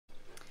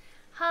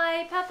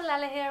Hi,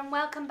 Papalella here and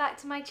welcome back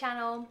to my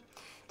channel.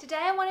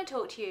 Today I want to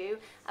talk to you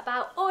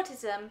about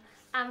autism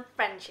and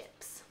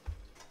friendships.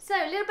 So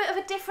a little bit of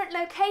a different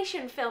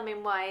location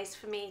filming wise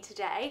for me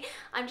today.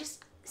 I'm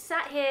just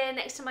sat here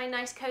next to my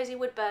nice cozy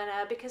wood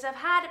burner because I've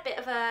had a bit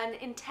of an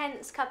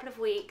intense couple of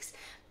weeks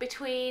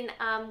between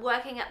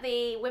working at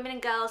the Women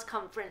and Girls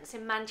Conference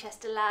in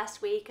Manchester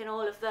last week and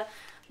all of the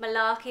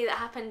malarkey that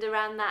happened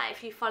around that.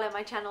 If you follow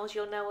my channels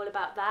you'll know all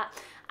about that,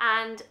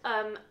 and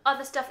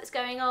other stuff that's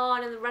going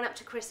on in the run up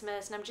to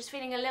Christmas, and I'm just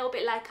feeling a little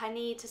bit like I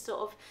need to sort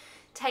of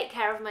take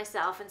care of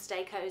myself and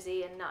stay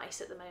cozy and nice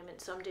at the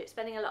moment. So I'm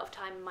spending a lot of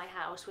time in my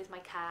house with my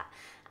cat,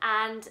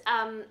 and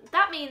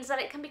that means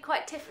that it can be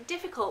quite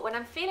difficult when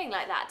I'm feeling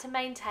like that to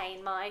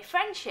maintain my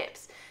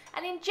friendships.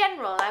 And in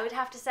general, I would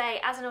have to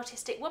say, as an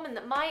autistic woman,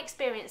 that my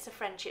experience of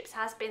friendships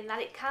has been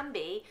that it can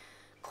be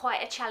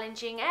quite a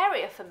challenging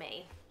area for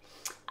me.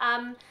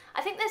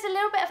 I think there's a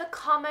little bit of a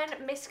common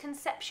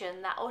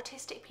misconception that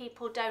autistic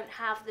people don't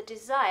have the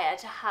desire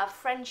to have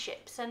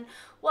friendships, and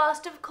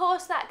whilst of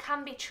course that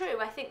can be true,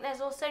 I think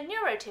there's also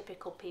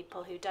neurotypical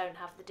people who don't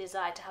have the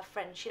desire to have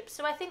friendships.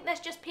 So I think there's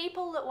just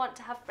people that want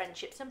to have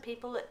friendships and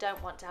people that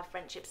don't want to have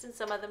friendships, and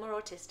some of them are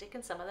autistic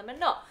and some of them are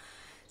not.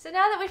 So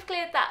now that we've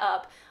cleared that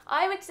up,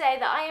 I would say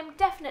that I am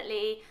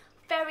definitely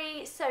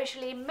very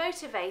socially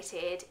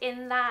motivated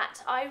in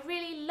that I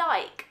really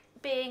like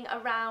being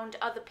around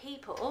other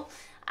people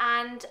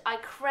and I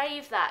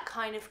crave that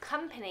kind of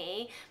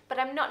company, but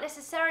I'm not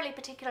necessarily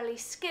particularly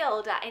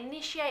skilled at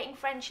initiating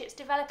friendships,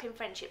 developing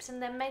friendships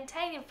and then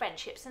maintaining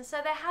friendships. And so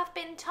there have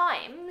been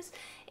times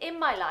in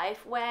my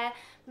life where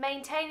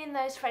maintaining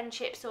those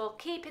friendships or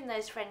keeping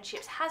those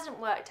friendships hasn't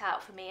worked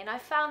out for me, and I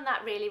found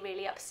that really,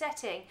 really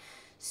upsetting.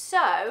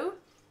 So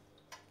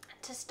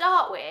to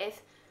start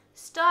with,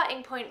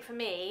 starting point for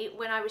me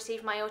when I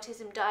received my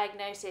autism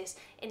diagnosis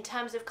in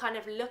terms of kind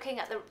of looking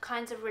at the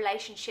kinds of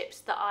relationships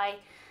that I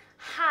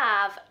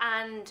have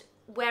and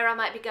where I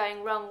might be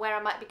going wrong, where I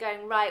might be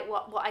going right,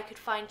 what I could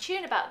fine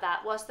tune about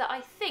that, was that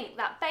I think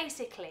that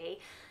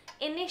basically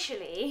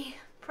initially,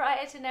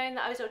 prior to knowing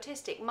that I was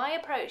autistic, my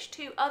approach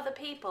to other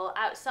people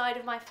outside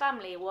of my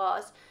family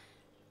was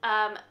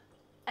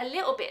a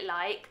little bit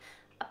like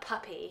a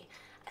puppy.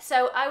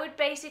 So I would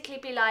basically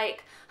be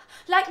like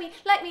me,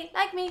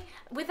 like me,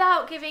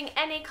 without giving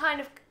any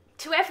kind of,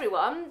 to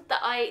everyone that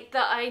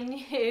I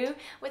knew,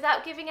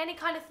 without giving any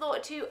kind of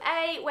thought to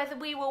A, whether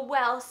we were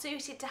well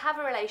suited to have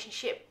a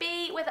relationship,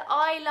 B, whether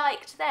I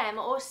liked them,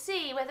 or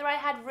C, whether I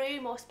had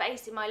room or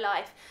space in my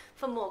life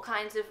for more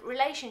kinds of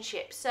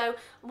relationships. So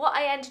what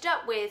I ended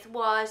up with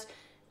was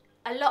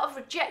a lot of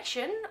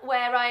rejection,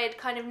 where I had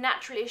kind of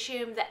naturally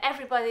assumed that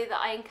everybody that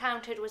I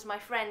encountered was my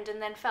friend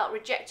and then felt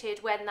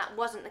rejected when that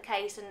wasn't the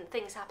case, and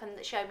things happened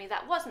that showed me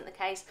that wasn't the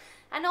case.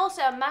 And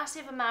also a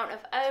massive amount of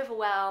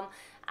overwhelm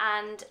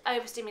and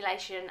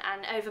overstimulation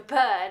and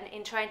overburn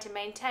in trying to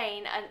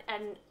maintain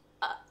an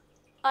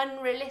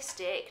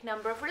unrealistic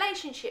number of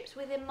relationships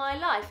within my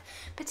life,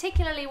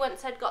 particularly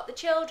once I'd got the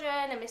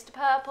children and Mr.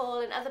 Purple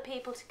and other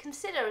people to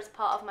consider as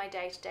part of my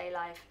day-to-day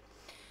life.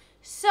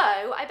 So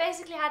I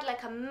basically had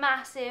like a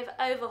massive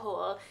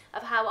overhaul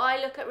of how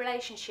I look at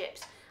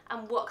relationships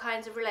and what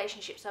kinds of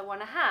relationships I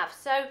want to have.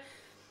 So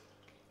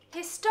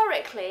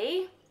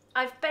historically,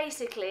 I've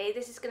basically,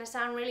 this is going to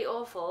sound really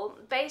awful,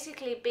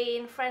 basically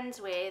been friends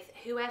with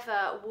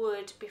whoever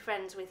would be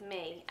friends with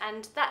me.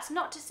 And that's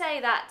not to say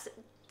that,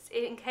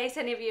 in case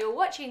any of you are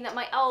watching, that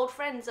my old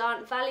friends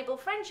aren't valuable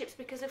friendships,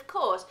 because of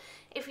course,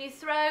 if you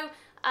throw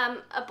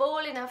a ball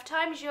enough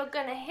times, you're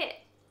going to hit.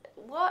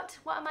 What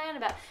am I on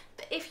about?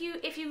 But if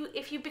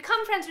you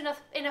become friends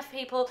with enough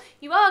people,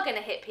 you are going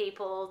to hit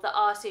people that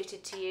are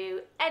suited to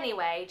you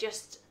anyway,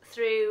 just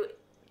through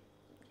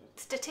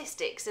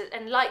statistics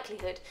and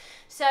likelihood.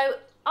 So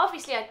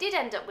obviously I did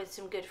end up with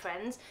some good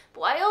friends,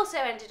 but what I also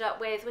ended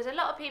up with was a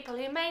lot of people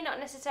who may not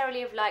necessarily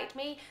have liked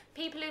me,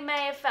 people who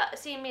may have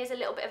seen me as a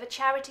little bit of a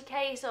charity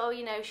case, or,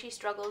 you know, she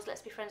struggles,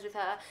 let's be friends with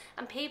her,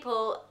 and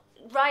people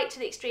right to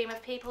the extreme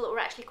of people that were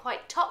actually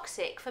quite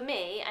toxic for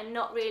me and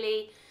not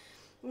really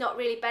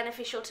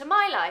beneficial to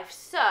my life.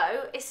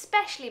 So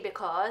especially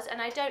because,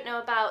 and I don't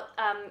know about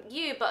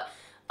you, but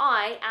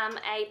I am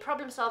a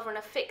problem solver and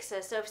a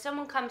fixer. So if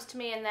someone comes to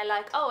me and they're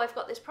like, oh, I've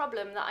got this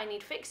problem that I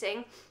need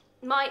fixing,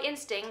 my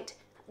instinct,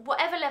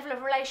 whatever level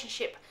of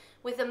relationship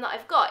with them that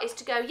I've got, is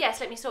to go,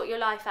 yes, let me sort your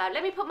life out.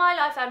 Let me put my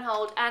life on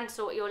hold and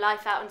sort your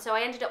life out. And so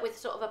I ended up with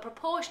sort of a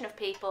proportion of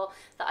people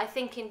that I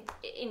think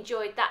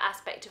enjoyed that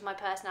aspect of my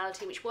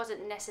personality, which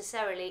wasn't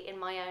necessarily in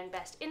my own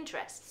best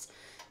interests.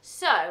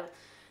 So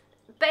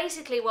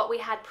basically what we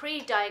had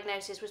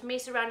pre-diagnosis was me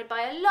surrounded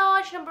by a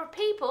large number of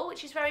people,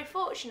 which is very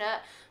fortunate,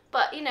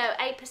 but, you know,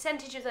 a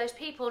percentage of those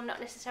people not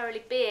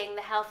necessarily being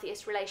the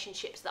healthiest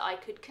relationships that I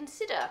could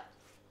consider.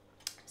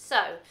 So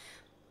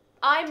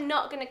I'm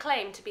not going to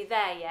claim to be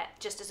there yet,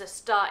 just as a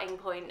starting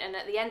point, and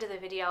at the end of the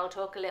video I'll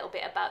talk a little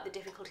bit about the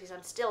difficulties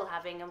I'm still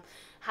having and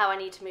how I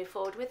need to move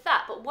forward with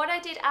that. But what I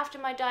did after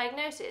my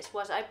diagnosis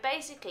was I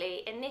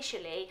basically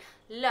initially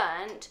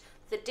learnt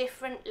the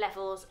different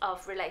levels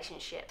of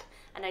relationship.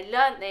 and I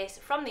learnt this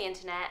from the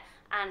internet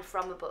and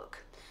from a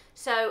book.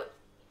 So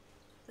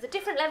the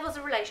different levels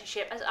of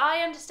relationship, as I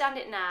understand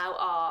it now,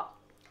 are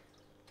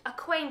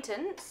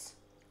acquaintance,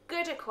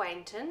 good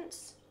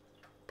acquaintance,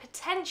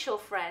 potential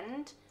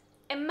friend,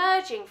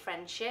 emerging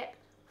friendship,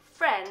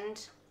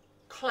 friend,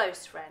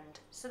 close friend.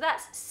 So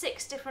that's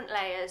 6 different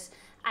layers,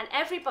 and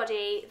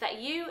everybody that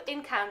you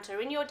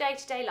encounter in your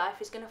day-to-day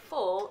life is going to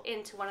fall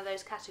into one of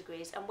those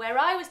categories. And where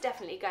I was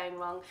definitely going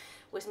wrong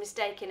was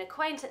mistaking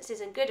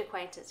acquaintances and good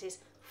acquaintances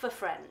for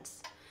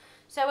friends.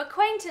 So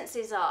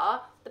acquaintances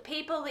are the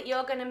people that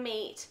you're going to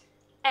meet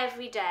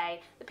every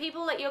day, the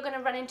people that you're going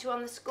to run into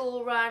on the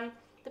school run,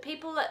 the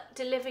people that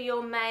deliver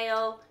your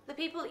mail, the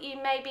people that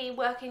you maybe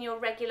work in your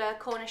regular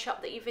corner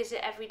shop that you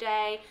visit every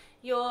day,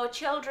 your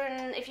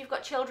children, if you've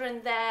got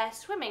children, their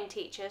swimming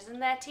teachers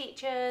and their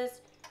teachers,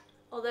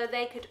 although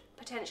they could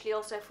potentially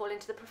also fall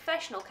into the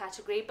professional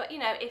category, but you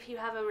know, if you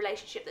have a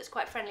relationship that's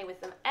quite friendly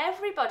with them,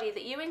 everybody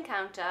that you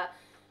encounter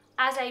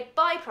as a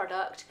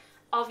byproduct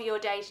of your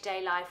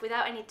day-to-day life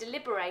without any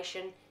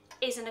deliberation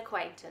is an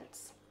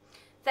acquaintance.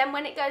 Then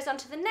when it goes on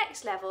to the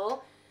next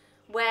level,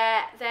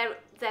 where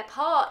they're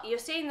part, you're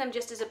seeing them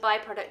just as a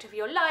byproduct of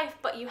your life,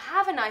 but you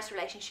have a nice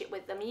relationship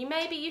with them.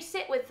 Maybe you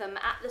sit with them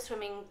at the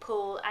swimming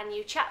pool and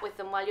you chat with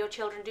them while your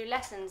children do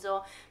lessons,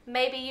 or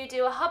maybe you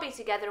do a hobby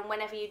together, and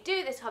whenever you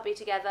do this hobby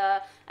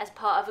together as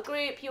part of a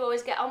group, you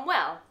always get on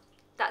well.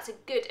 That's a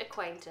good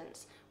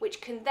acquaintance,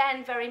 which can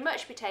then very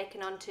much be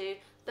taken onto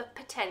the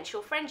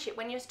potential friendship.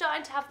 When you're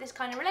starting to have this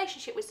kind of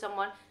relationship with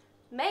someone,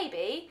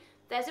 maybe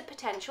there's a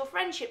potential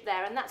friendship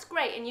there, and that's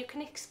great, and you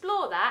can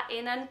explore that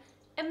in an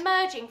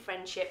emerging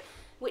friendship,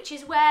 which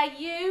is where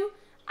you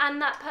and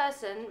that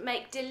person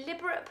make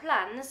deliberate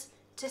plans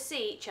to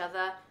see each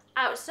other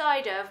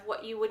outside of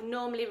what you would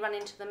normally run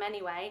into them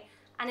anyway,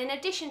 and in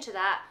addition to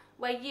that,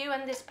 where you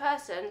and this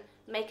person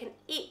make an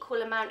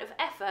equal amount of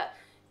effort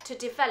to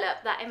develop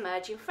that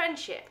emerging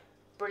friendship.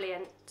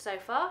 Brilliant so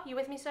far? You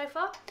with me so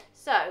far?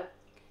 So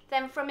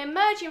then from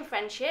emerging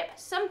friendship,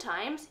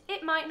 sometimes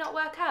it might not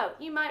work out.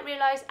 You might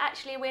realise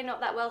actually we're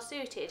not that well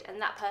suited,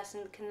 and that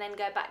person can then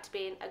go back to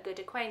being a good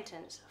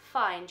acquaintance.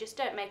 Fine, just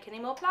don't make any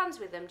more plans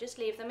with them, just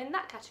leave them in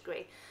that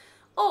category.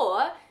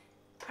 Or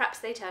perhaps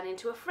they turn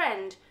into a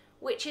friend,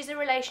 which is a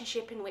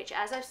relationship in which,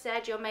 as I've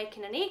said, you're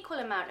making an equal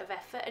amount of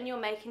effort and you're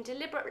making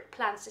deliberate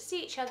plans to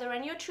see each other,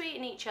 and you're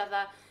treating each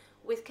other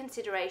with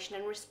consideration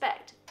and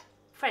respect.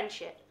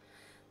 Friendship.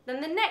 Then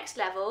the next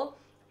level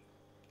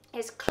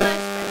is close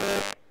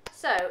friendship.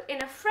 So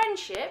in a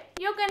friendship,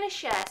 you're going to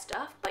share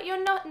stuff, but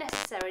you're not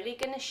necessarily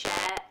going to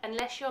share,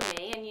 unless you're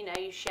me and you know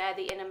you share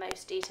the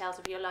innermost details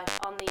of your life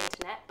on the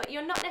internet, but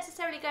you're not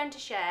necessarily going to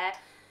share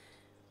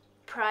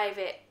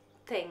private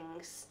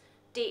things,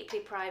 deeply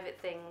private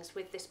things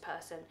with this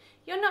person.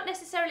 You're not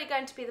necessarily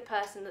going to be the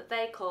person that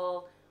they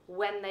call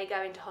when they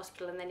go into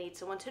hospital and they need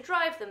someone to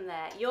drive them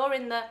there. You're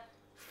in the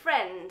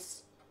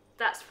friends.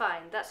 That's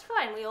fine,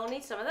 we all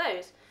need some of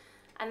those.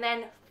 And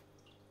then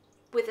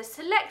with a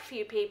select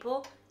few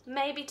people,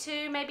 maybe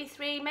 2, maybe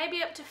 3,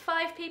 maybe up to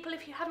 5 people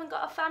if you haven't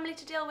got a family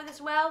to deal with as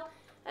well,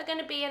 are going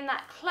to be in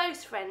that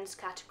close friends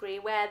category,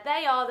 where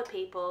they are the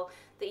people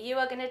that you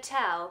are going to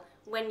tell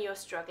when you're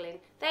struggling.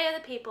 They are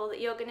the people that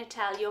you're going to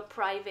tell your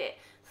private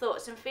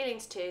thoughts and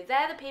feelings to.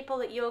 They're the people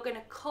that you're going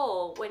to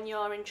call when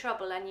you're in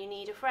trouble and you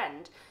need a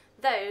friend.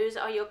 Those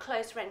are your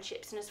close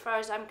friendships, and as far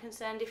as I'm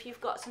concerned, if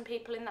you've got some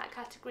people in that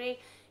category,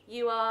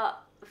 you are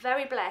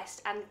very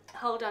blessed, and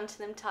hold on to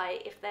them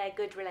tight if they're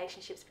good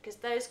relationships, because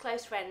those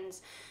close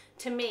friends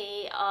to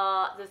me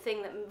are the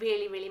thing that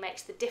really, really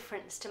makes the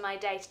difference to my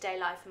day-to-day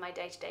life and my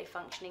day-to-day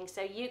functioning.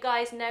 So you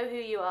guys know who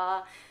you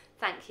are.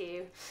 Thank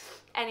you.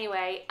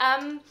 Anyway,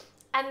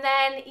 and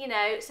then, you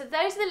know, so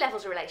those are the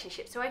levels of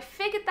relationships. So I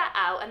figured that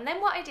out, and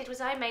then what I did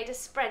was I made a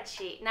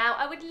spreadsheet. Now,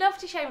 I would love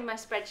to show you my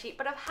spreadsheet,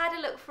 but I've had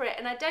a look for it,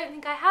 and I don't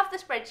think I have the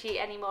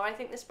spreadsheet anymore. I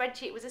think the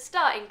spreadsheet was a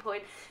starting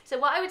point. So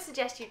what I would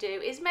suggest you do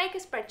is make a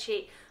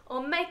spreadsheet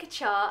or make a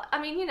chart.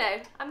 I mean, you know,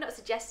 I'm not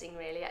suggesting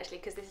really, actually,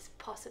 because this is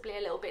possibly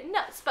a little bit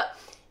nuts, but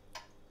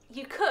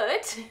you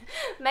could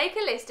make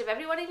a list of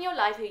everyone in your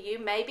life who you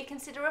maybe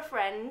consider a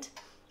friend,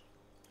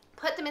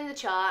 put them in the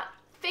chart,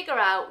 figure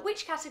out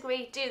which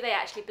category do they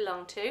actually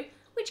belong to,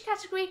 which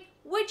category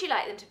would you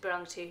like them to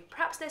belong to.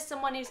 Perhaps there's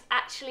someone who's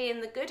actually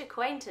in the good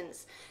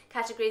acquaintance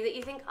category that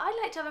you think, I'd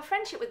like to have a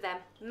friendship with them.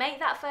 Make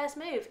that first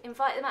move,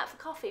 invite them out for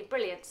coffee,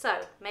 brilliant. So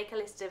make a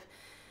list of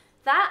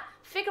that,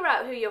 figure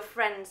out who your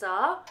friends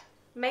are,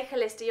 make a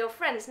list of your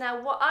friends.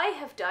 Now what I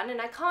have done, and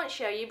I can't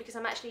show you because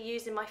I'm actually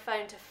using my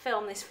phone to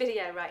film this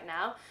video right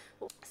now,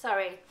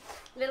 sorry,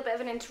 a little bit of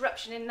an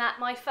interruption in that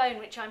my phone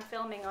which I'm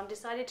filming on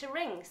decided to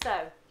ring.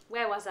 So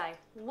where was I?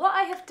 What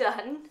I have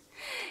done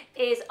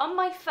is on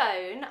my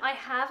phone I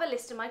have a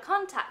list of my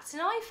contacts,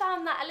 and I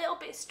found that a little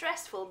bit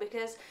stressful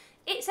because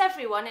it's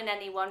everyone and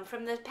anyone,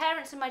 from the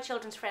parents of my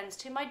children's friends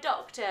to my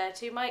doctor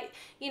to my,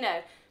 you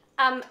know,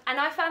 and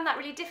I found that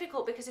really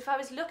difficult because if I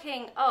was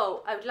looking,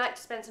 oh, I would like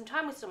to spend some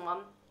time with someone,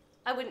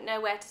 I wouldn't know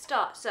where to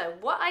start. So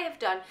what I have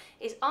done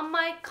is on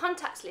my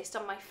contacts list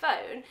on my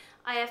phone,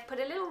 I have put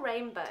a little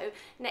rainbow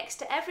next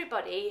to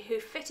everybody who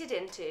fitted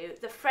into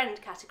the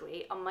friend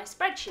category on my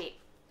spreadsheet.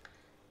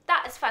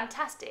 That is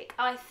fantastic.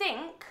 I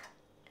think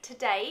to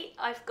date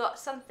I've got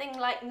something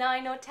like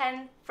 9 or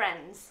 10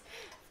 friends.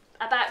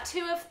 About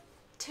two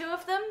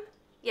of them,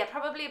 yeah,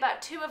 probably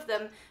about 2 of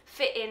them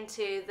fit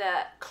into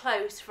the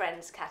close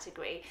friends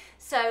category.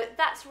 So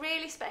that's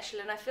really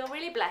special and I feel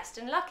really blessed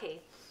and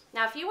lucky.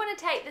 Now, if you want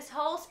to take this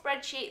whole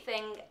spreadsheet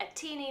thing a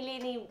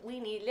teeny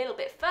weeny little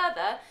bit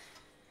further,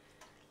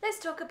 let's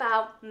talk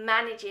about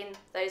managing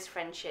those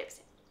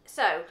friendships.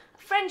 So,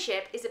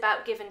 friendship is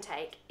about give and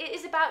take. It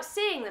is about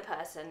seeing the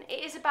person.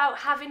 It is about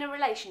having a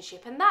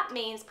relationship, and that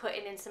means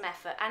putting in some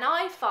effort. And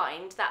I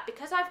find that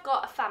because I've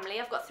got a family,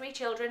 I've got 3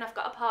 children, I've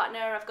got a partner,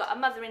 I've got a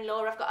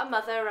mother-in-law, I've got a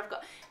mother, I've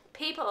got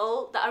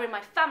people that are in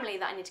my family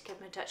that I need to keep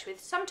in touch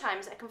with,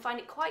 sometimes I can find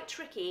it quite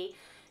tricky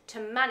to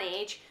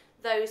manage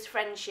those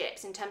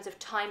friendships in terms of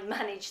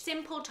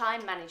simple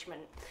time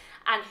management,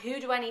 and who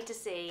do I need to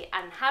see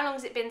and how long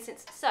has it been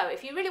since. So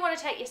if you really want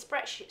to take your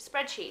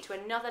spreadsheet to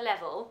another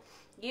level,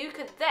 you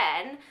could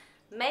then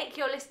make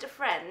your list of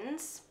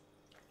friends,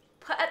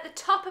 put at the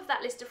top of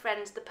that list of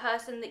friends the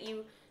person that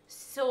you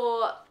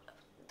saw,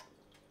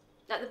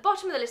 at the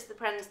bottom of the list of the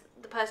friends,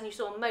 the person you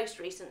saw most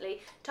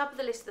recently, top of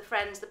the list of the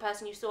friends, the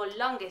person you saw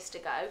longest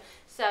ago.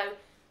 So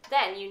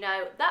then you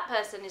know that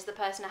person is the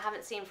person I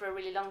haven't seen for a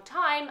really long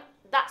time.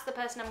 That's the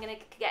person I'm going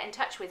to get in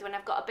touch with when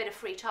I've got a bit of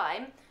free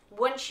time.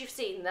 Once you've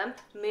seen them,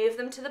 move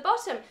them to the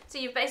bottom. So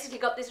you've basically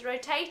got this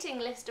rotating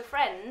list of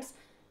friends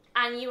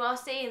and you are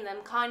seeing them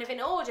kind of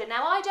in order.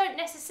 Now, I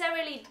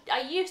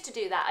used to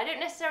do that. I don't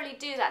necessarily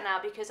do that now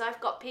because I've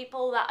got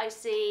people that I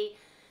see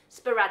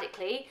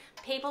sporadically,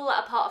 people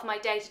that are part of my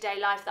day-to-day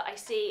life that I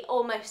see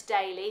almost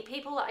daily,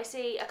 people that I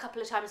see a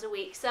couple of times a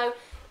week. So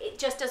it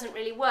just doesn't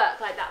really work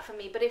like that for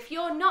me. But if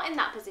you're not in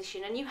that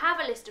position and you have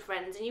a list of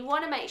friends and you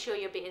want to make sure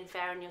you're being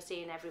fair and you're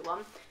seeing everyone,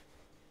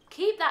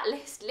 keep that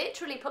list,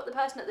 literally put the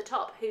person at the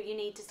top who you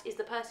need to, is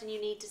the person you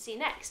need to see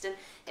next, and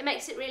it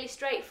makes it really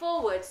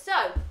straightforward.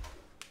 So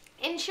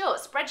in short,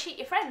 spreadsheet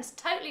your friends,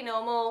 totally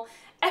normal,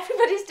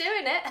 everybody's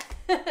doing it.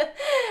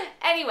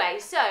 Anyway,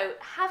 so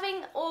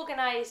having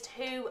organised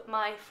who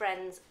my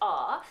friends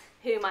are,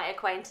 who my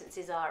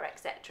acquaintances are,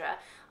 etc.,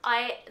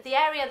 the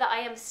area that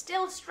I am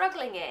still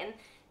struggling in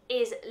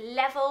is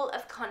level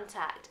of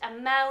contact,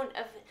 amount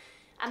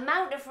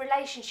of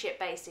relationship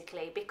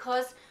basically,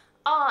 because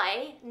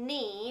I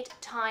need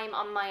time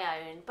on my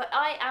own, but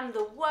I am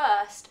the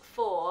worst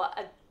for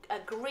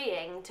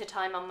agreeing to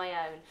time on my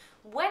own.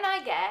 When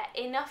I get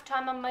enough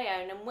time on my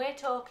own, and we're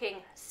talking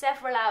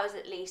several hours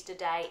at least a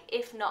day,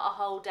 if not a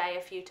whole day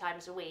a few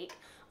times a week,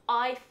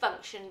 I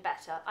function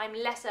better. I'm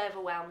less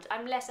overwhelmed,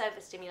 I'm less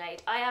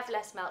overstimulated, I have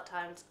less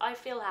meltdowns, I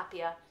feel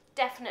happier.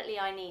 Definitely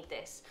I need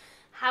this.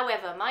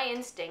 However, my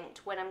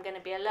instinct when I'm going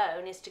to be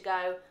alone is to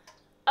go,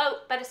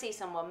 oh, better see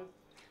someone,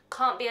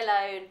 can't be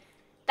alone,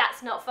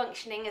 that's not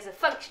functioning as a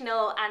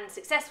functional and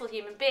successful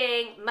human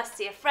being, must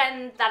see a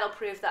friend, that'll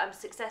prove that I'm a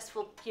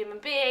successful human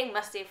being,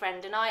 must see a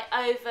friend, and I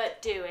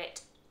overdo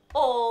it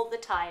all the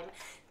time.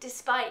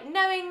 Despite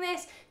knowing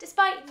this,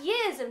 despite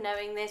years of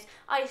knowing this,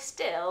 I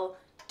still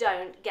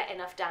don't get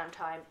enough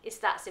downtime. It's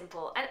that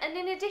simple. And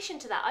in addition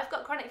to that, I've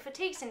got chronic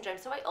fatigue syndrome,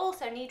 so I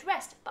also need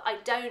rest, but I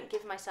don't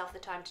give myself the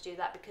time to do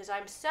that because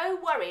I'm so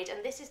worried,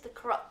 and this is the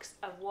crux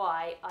of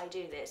why I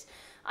do this.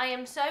 I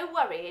am so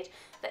worried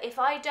that if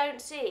I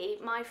don't see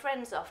my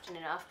friends often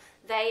enough,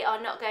 they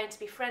are not going to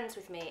be friends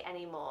with me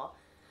anymore.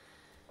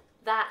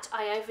 That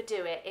I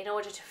overdo it in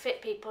order to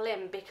fit people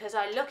in, because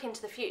I look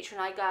into the future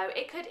and I go,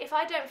 if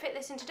I don't fit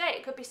this in today,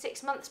 it could be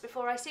 6 months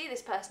before I see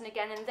this person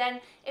again, and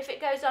then if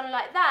it goes on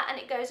like that and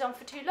it goes on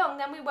for too long,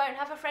 then we won't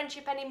have a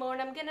friendship anymore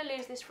and I'm going to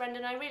lose this friend,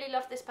 and I really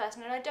love this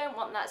person and I don't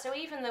want that. So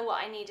even though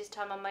what I need is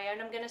time on my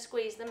own, I'm going to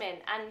squeeze them in.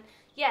 And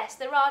yes,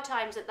 there are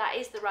times that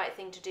is the right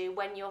thing to do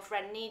when your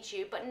friend needs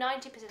you, but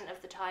 90%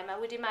 of the time, I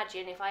would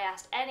imagine if I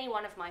asked any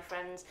one of my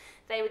friends,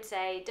 they would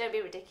say, don't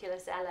be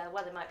ridiculous, Ella.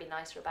 Well, they might be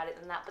nicer about it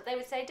than that, but they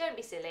would say, don't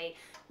be silly.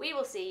 We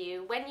will see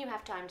you when you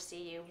have time to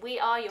see you. We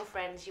are your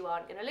friends. You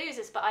aren't going to lose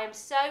us. But I am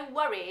so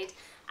worried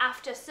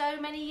after so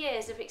many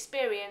years of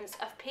experience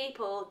of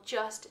people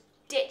just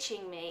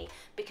ditching me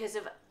because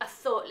of a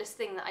thoughtless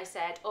thing that I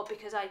said, or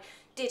because I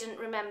didn't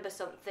remember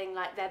something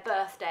like their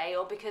birthday,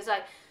 or because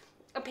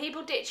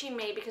people ditching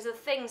me because of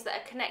things that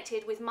are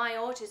connected with my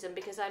autism,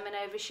 because I'm an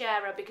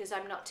oversharer, because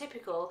I'm not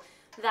typical,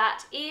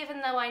 that even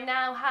though I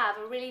now have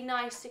a really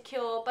nice,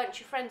 secure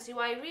bunch of friends who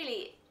I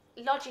really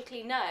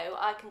logically know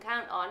I can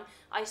count on,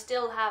 I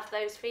still have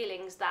those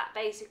feelings that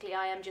basically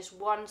I am just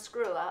one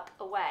screw up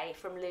away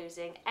from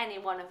losing any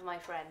one of my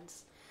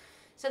friends.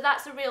 So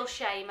that's a real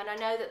shame, and I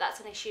know that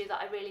that's an issue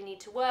that I really need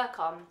to work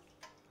on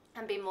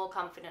and be more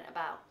confident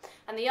about.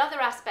 And the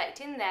other aspect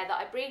in there that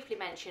I briefly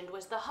mentioned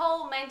was the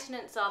whole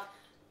maintenance of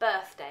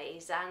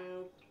birthdays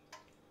and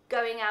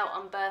going out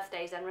on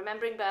birthdays and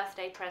remembering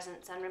birthday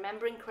presents and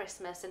remembering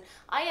Christmas, and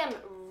I am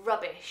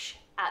rubbish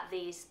at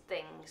these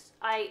things.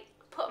 I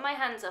put my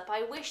hands up.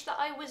 I wish that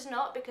I was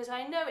not, because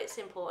I know it's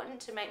important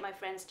to make my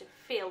friends to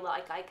feel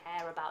like I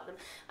care about them,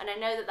 and I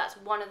know that that's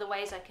one of the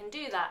ways I can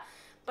do that.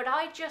 But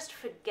I just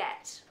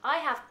forget. I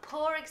have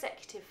poor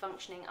executive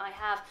functioning. I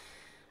have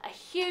a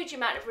huge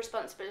amount of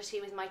responsibility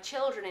with my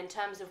children in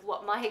terms of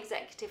what my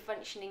executive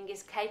functioning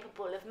is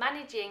capable of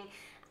managing,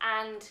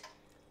 and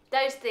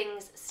those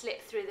things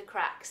slip through the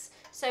cracks.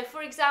 So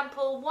for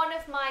example, one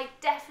of my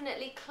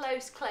definitely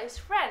close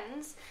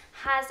friends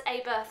has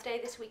a birthday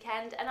this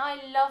weekend, and I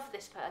love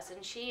this person.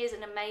 She is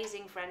an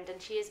amazing friend,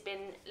 and she has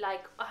been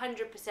like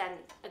 100%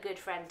 a good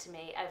friend to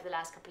me over the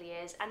last couple of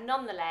years, and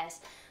nonetheless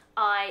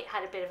I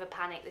had a bit of a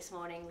panic this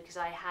morning because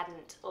I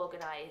hadn't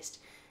organised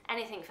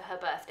anything for her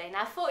birthday.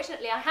 Now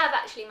fortunately I have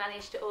actually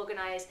managed to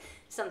organise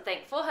something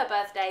for her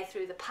birthday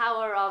through the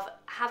power of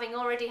having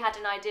already had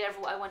an idea of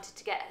what I wanted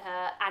to get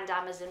her and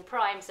Amazon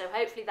Prime, so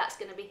hopefully that's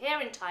going to be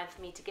here in time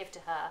for me to give to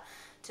her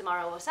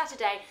tomorrow or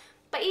Saturday.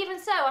 But even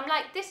so, I'm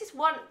like, this is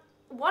one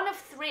of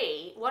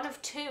three, one of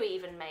two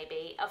even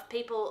maybe, of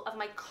people, of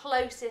my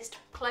closest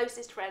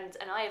friends,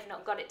 and I have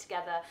not got it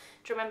together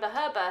to remember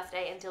her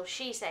birthday until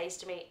she says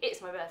to me,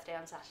 it's my birthday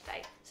on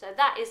Saturday. So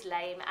that is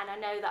lame, and I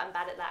know that I'm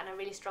bad at that, and I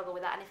really struggle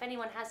with that. And if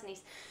anyone has any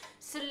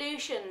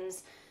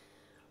solutions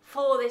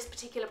for this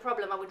particular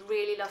problem, I would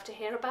really love to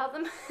hear about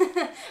them.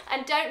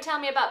 And don't tell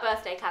me about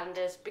birthday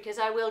calendars, because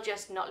I will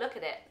just not look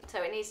at it.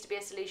 So it needs to be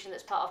a solution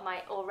that's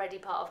already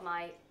part of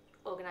my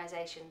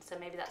organisation, so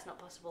maybe that's not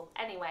possible.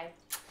 Anyway,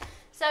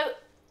 so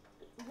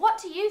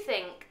what do you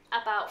think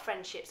about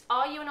friendships?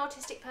 Are you an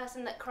autistic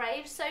person that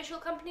craves social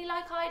company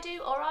like I do,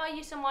 or are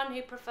you someone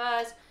who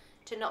prefers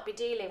to not be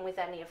dealing with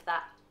any of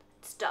that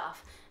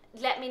stuff?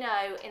 Let me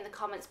know in the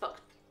comments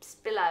box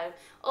below.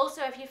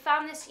 Also, if you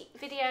found this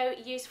video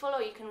useful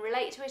or you can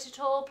relate to it at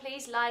all,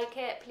 please like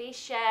it, please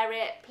share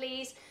it,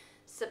 please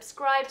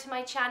subscribe to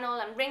my channel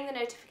and ring the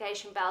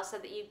notification bell so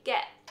that you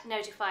get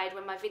notified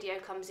when my video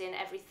comes in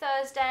every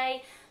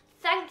Thursday.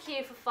 Thank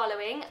you for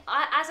following.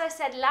 As I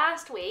said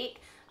last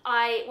week,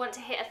 I want to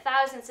hit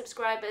 1,000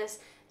 subscribers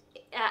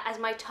as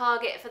my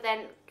target for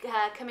then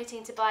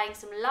committing to buying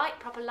some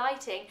proper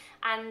lighting,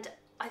 and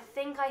I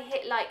think I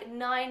hit like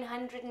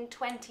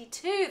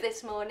 922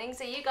 this morning,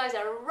 so you guys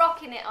are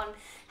rocking it on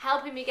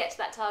helping me get to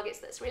that target,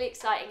 so that's really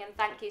exciting, and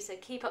thank you. So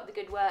keep up the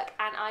good work,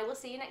 and I will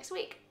see you next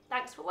week.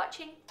 Thanks for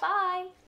watching. Bye.